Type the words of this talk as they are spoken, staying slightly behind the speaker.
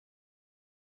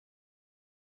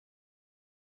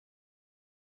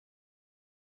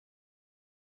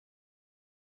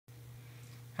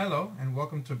Hello and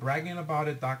welcome to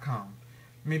braggingaboutit.com.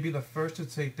 Let me be the first to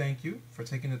say thank you for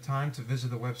taking the time to visit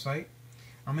the website.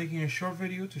 I'm making a short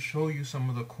video to show you some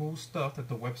of the cool stuff that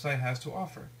the website has to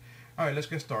offer. Alright, let's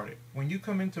get started. When you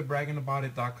come into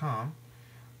braggingaboutit.com,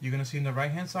 you're going to see on the right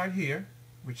hand side here,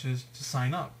 which is to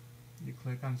sign up. You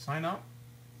click on sign up,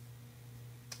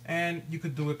 and you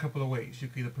could do it a couple of ways. You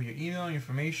could either put your email and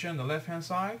information on the left hand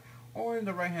side, or in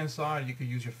the right hand side you could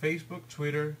use your Facebook,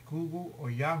 Twitter, Google,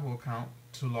 or Yahoo account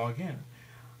to log in.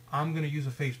 I'm going to use a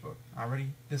Facebook.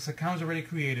 This account is already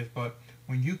created, but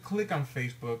when you click on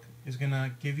Facebook, it's going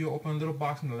to give you open a little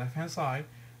box on the left hand side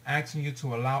asking you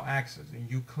to allow access, and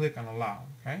you click on allow.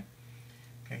 Okay,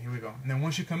 here we go. And then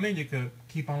once you come in, you could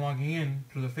keep on logging in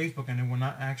through the Facebook, and it will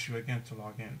not ask you again to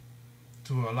log in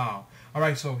to allow.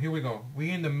 Alright, so here we go.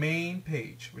 We're in the main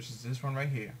page, which is this one right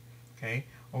here. Okay,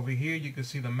 over here you can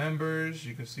see the members,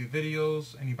 you can see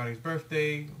videos, anybody's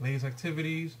birthday, latest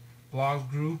activities, blogs,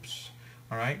 groups.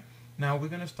 Alright, now we're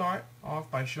going to start off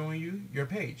by showing you your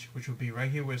page, which will be right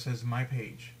here where it says my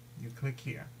page. You click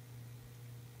here.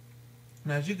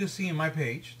 Now as you can see in my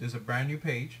page, there's a brand new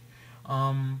page.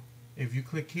 If you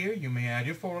click here, you may add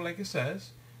your photo like it says.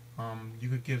 You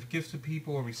could give gifts to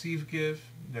people or receive gifts,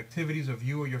 the activities of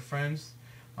you or your friends,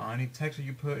 any text that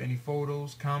you put, any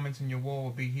photos, comments in your wall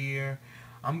will be here.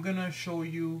 I'm going to show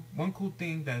you one cool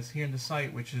thing that's here in the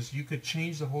site, which is you could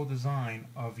change the whole design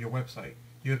of your website.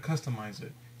 You could customize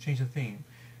it, change the theme,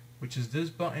 which is this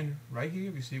button right here.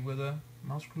 If you see where the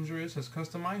mouse cursor is, it says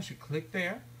customize. You click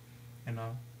there, and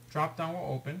a drop down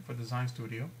will open for Design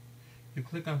Studio. You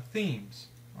click on themes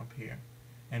up here,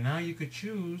 and now you could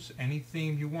choose any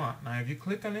theme you want. Now if you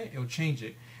click on it, it'll change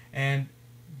it, and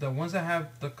the ones that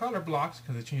have the color blocks,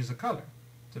 because it changes the color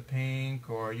to pink,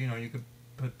 or you could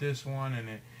put this one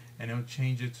and it'll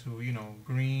change it to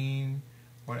green,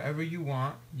 whatever you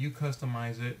want. You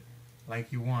customize it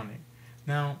like you want it.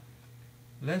 Now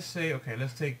let's say, okay,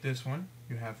 let's take this one.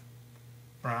 You have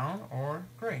brown or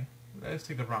gray. Let's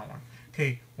take the brown one.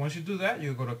 Okay, once you do that,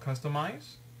 you go to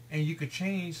customize, and you could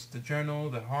change the journal,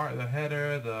 the heart, the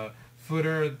header, the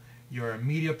footer, your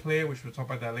media player, which we'll talk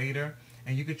about that later,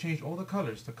 and you could change all the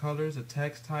colors, the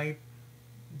text type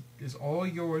is all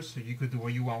yours, so you could do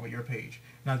what you want with your page.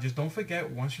 Now just don't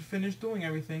forget, once you finish doing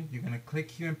everything, you're going to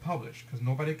click here and publish, because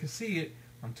nobody can see it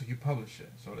until you publish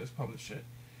it. So let's publish it.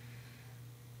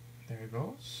 There it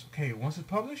goes. Okay, once it's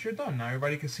published, you're done. Now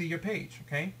everybody can see your page.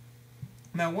 Okay,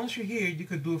 now once you're here, you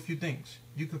could do a few things.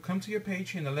 You could come to your page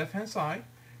here on the left hand side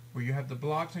where you have the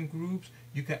blogs and groups.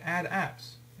 You can add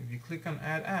apps. If you click on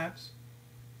add apps,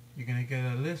 you're going to get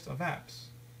a list of apps.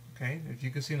 Okay, if you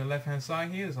can see on the left hand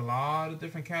side here, there's a lot of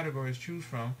different categories to choose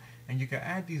from, and you can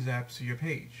add these apps to your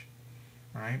page.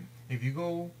 Alright, if you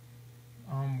go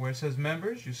where it says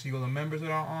members, you see all the members that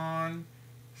are on,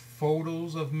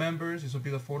 photos of members. This will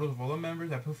be the photos of all the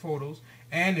members. I put photos,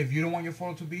 and if you don't want your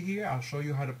photo to be here, I'll show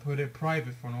you how to put it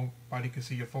private for nobody can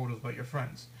see your photos but your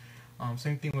friends.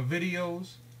 Same thing with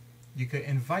videos. You could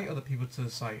invite other people to the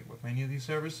site with any of these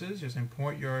services. Just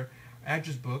import your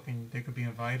address book and they could be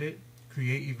invited.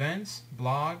 Create events,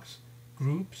 blogs,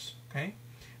 groups. Okay,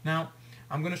 now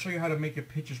I'm going to show you how to make your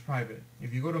pictures private.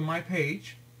 If you go to my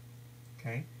page,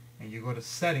 okay, and you go to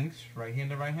settings right here on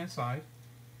the right hand side,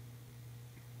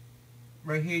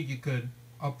 right here you could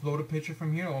upload a picture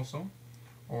from here also,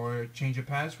 or change your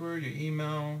password, your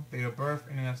email, date of birth,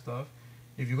 any of that stuff.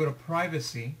 If you go to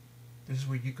privacy, this is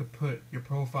where you could put your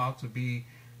profile to be,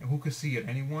 and who could see it?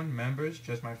 Anyone, members,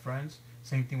 just my friends.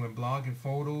 Same thing with blog and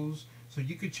photos. So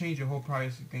you could change your whole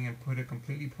privacy thing and put it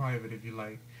completely private if you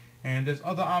like. And there's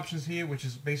other options here, which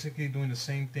is basically doing the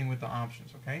same thing with the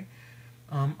options. Okay.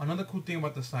 Another cool thing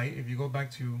about the site, if you go back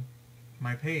to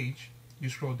my page, you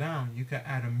scroll down, you can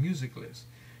add a music list.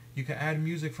 You can add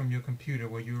music from your computer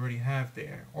where you already have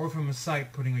there, or from a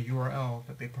site putting a URL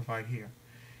that they provide here.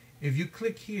 If you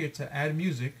click here to add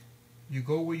music, you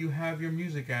go where you have your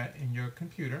music at in your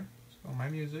computer. So my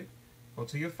music, go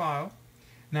to your file.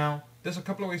 Now there's a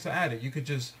couple of ways to add it. You could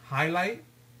just highlight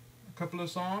a couple of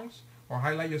songs, or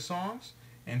highlight your songs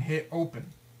and hit open.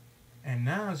 And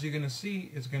now as you're going to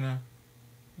see, it's going to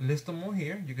list them all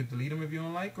here. You could delete them if you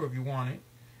don't like, or if you want it.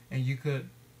 And you could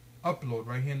upload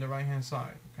right here on the right hand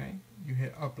side. Okay, you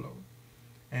hit upload,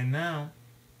 and now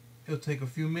it'll take a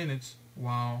few minutes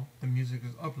while the music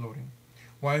is uploading.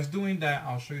 While it's doing that,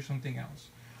 I'll show you something else.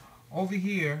 Over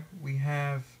here we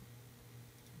have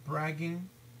bragging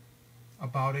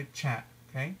about it chat.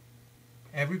 Okay,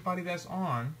 everybody that's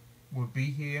on will be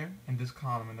here in this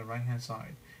column in the right hand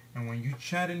side, and when you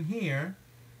chat in here,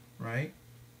 right,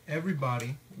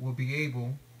 everybody will be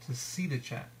able to see the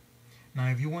chat. Now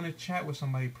if you want to chat with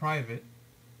somebody private,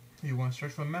 You want to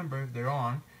search for a member. If they're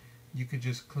on, you could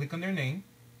just click on their name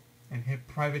and hit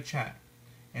private chat,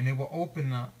 and it will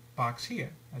open a box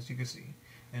here, as you can see.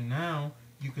 And now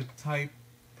you could type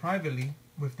privately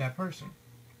with that person.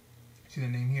 See the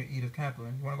name here, Edith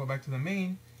Kaplan. You want to go back to the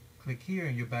main, click here,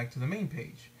 and you're back to the main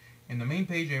page. In the main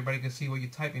page, everybody can see what you're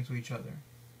typing to each other.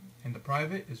 And the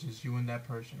private is just you and that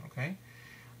person, okay?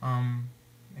 And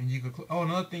you could,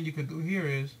 another thing you could do here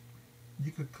is,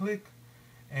 you could click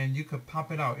and you could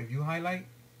pop it out. If you highlight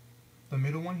the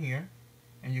middle one here,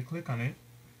 and you click on it,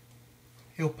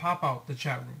 it'll pop out the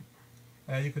chat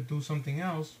room. You could do something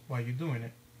else while you're doing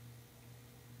it.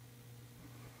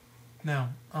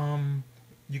 Now,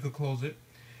 you could close it.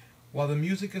 While the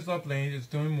music is up playing, it's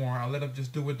doing more. I'll let it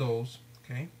just do with those.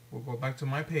 Okay, we'll go back to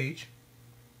my page.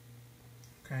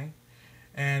 Okay,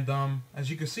 and as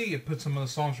you can see, it put some of the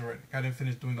songs already. I didn't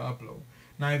finish doing the upload.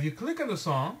 Now, if you click on the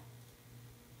song,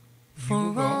 you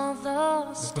will go.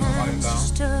 Let's put the volume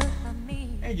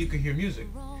down, and you can hear music.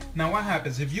 Now, what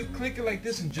happens if you click it like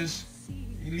this and just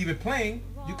you leave it playing?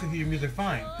 You can hear your music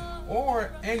fine.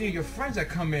 Or any of your friends that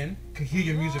come in can hear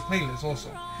your music playlist also.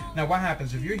 Now, what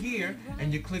happens if you're here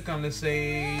and you click on, let's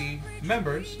say,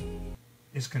 members,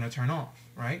 it's going to turn off,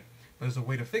 right? But there's a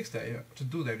way to fix that, to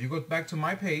do that. If you go back to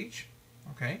my page,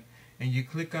 okay, and you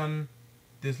click on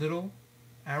this little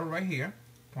arrow right here,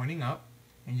 pointing up,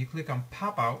 and you click on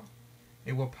pop out,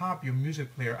 it will pop your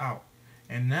music player out.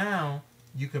 And now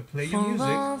you could play your music,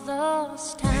 and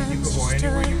you could go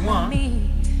anywhere you want,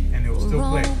 and it will still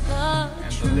play.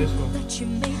 And the list will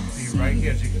be right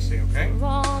here, as you can see, okay?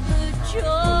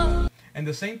 Right, and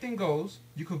the same thing goes,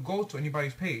 you could go to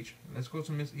anybody's page. Let's go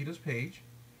to Miss Edith's page.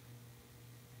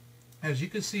 As you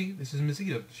can see, this is Miss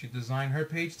Edith. She designed her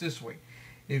page this way.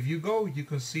 If you go, you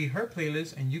could see her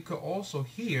playlist, and you could also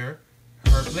hear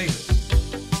her playlist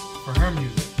for her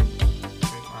music.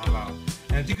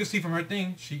 And as you can see from her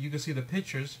thing, you can see the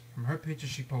pictures from her pictures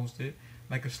she posted,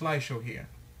 like a slideshow here.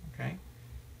 Okay,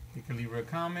 you can leave her a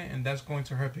comment, and that's going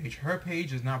to her page. Her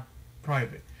page is not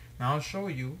private. Now I'll show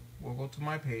you. We'll go to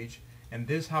my page, and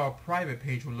this is how a private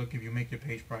page will look if you make your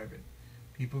page private.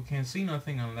 People can't see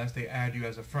nothing unless they add you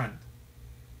as a friend.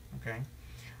 Okay.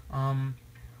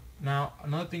 Now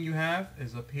another thing you have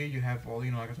is up here. You have all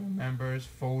like I said, members,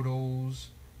 photos,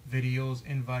 videos,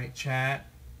 invite, chat,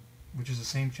 which is the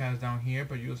same chat as down here,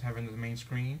 but you just have it in the main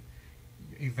screen.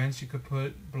 Events you could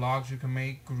put, blogs you can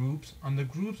make, groups. On the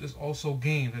groups is also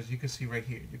games, as you can see right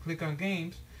here. You click on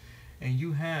games, and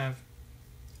you have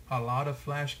a lot of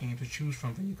flash games to choose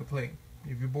from that you could play.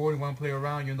 If you're bored, you want to play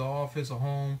around, you're in the office or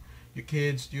home, your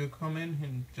kids, you come in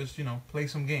and just play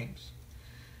some games.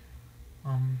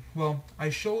 Well, I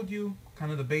showed you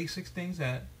kind of the basics, things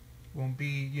that won't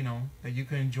be that you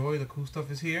can enjoy. The cool stuff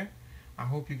is here. I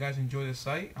hope you guys enjoy the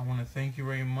site. I want to thank you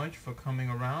very much for coming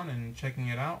around and checking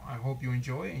it out. I hope you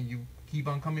enjoy and you keep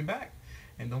on coming back.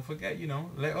 And don't forget,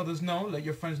 let others know, let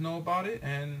your friends know about it.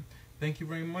 And thank you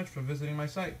very much for visiting my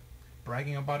site,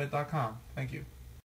 braggingaboutit.com. Thank you.